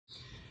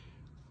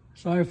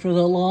Sorry for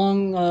the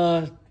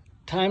long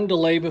time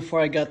delay before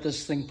I got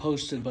this thing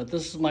posted, but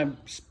this is my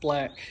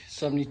black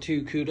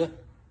 72 Cuda. It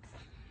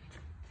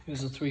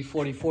was a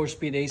 344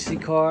 speed AC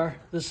car.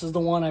 This is the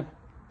one I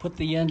put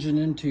the engine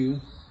into,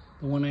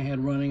 the one I had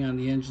running on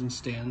the engine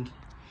stand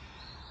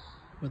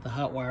with the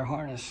hot wire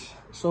harness.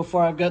 So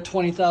far I've got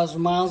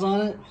 20,000 miles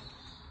on it.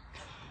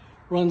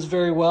 Runs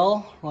very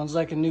well, runs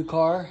like a new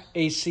car.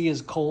 AC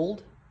is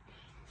cold.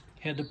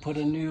 Had to put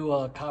a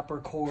new copper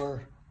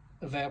core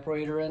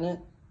evaporator in it.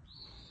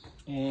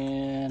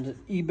 And an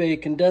eBay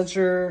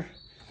condenser.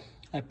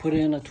 I put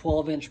in a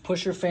 12-inch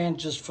pusher fan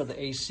just for the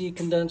AC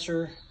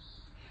condenser,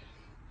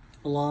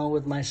 along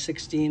with my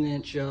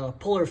 16-inch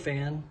puller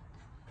fan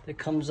that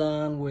comes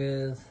on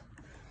with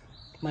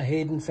my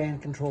Hayden fan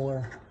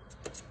controller.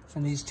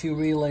 And these two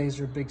relays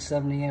are big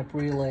 70-amp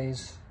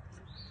relays.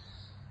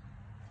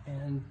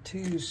 And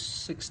two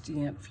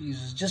 60-amp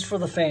fuses just for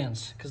the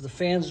fans, because the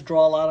fans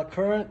draw a lot of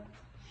current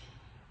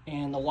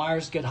and the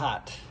wires get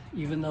hot.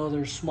 Even though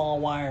they're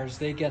small wires,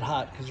 they get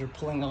hot because they're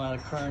pulling a lot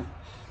of current.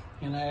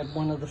 And I had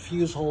one of the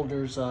fuse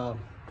holders kind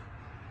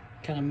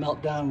of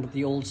melt down with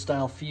the old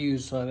style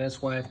fuse, so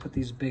that's why I put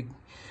these big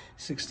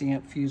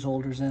 60-amp fuse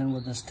holders in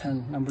with this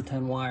number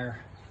 10 wire.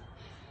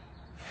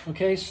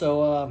 Okay,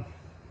 so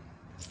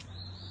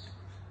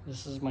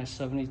this is my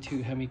 72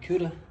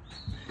 HemiCuda.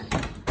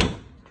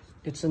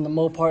 It's in the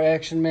Mopar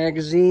Action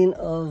magazine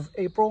of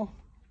April,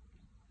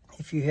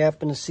 if you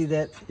happen to see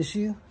that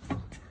issue.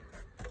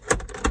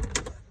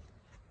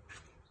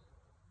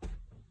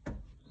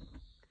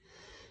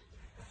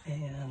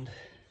 And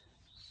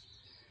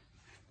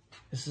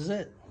this is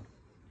it.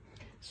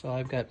 So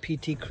I've got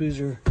PT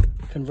Cruiser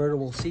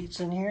convertible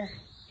seats in here.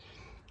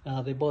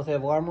 They both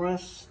have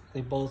armrests. They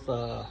both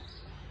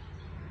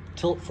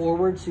tilt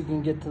forward so you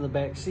can get to the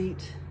back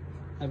seat.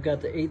 I've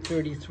got the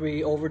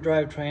 833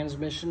 overdrive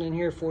transmission in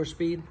here,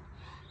 4-speed.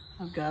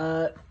 I've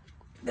got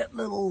that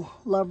little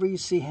lever you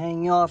see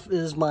hanging off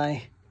is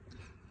my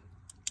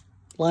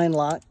line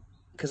lock,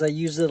 because I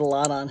use it a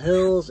lot on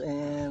hills,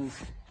 and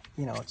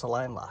you know, it's a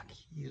line lock.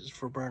 Use it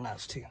for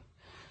burnouts too.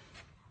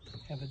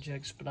 Have a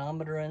jag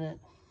speedometer in it.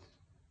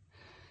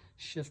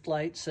 Shift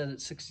light set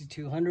at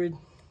 6200.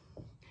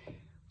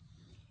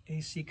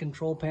 AC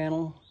control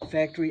panel,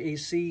 factory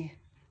AC.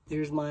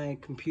 There's my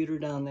computer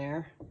down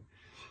there.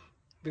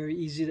 Very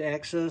easy to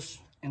access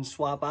and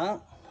swap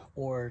out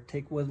or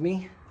take with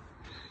me.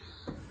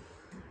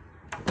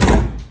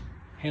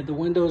 Had the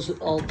windows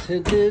all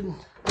tinted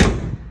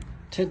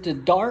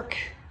dark.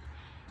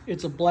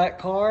 It's a black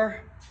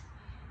car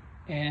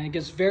and it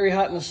gets very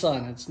hot in the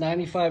sun. It's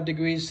 95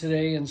 degrees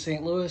today in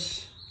St.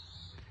 Louis.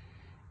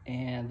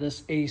 And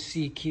this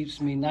AC keeps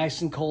me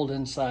nice and cold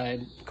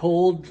inside.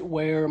 Cold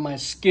where my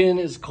skin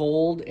is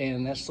cold,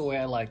 and that's the way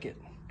I like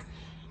it.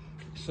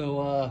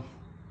 So,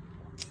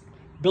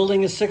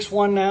 building a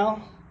 6.1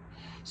 now.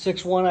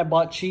 6.1 I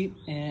bought cheap,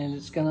 and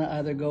it's gonna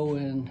either go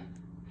in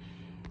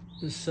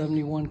this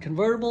 71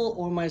 convertible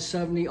or my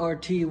 70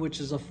 RT, which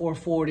is a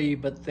 440,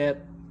 but that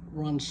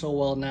runs so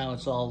well now.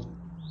 It's all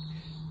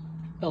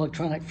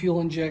electronic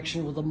fuel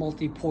injection with a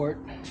multi-port,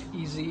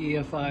 easy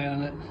EFI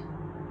on it.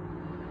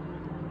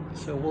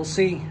 So we'll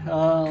see.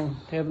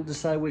 Haven't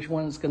decided which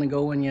one it's gonna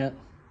go in yet,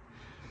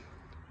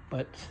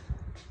 but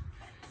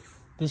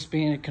this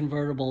being a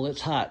convertible,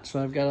 it's hot,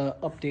 so I've got to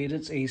update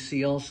its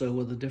AC also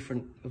with a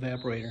different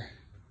evaporator.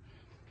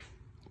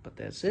 But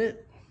that's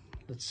it.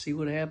 Let's see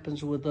what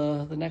happens with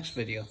the next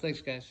video.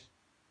 Thanks, guys.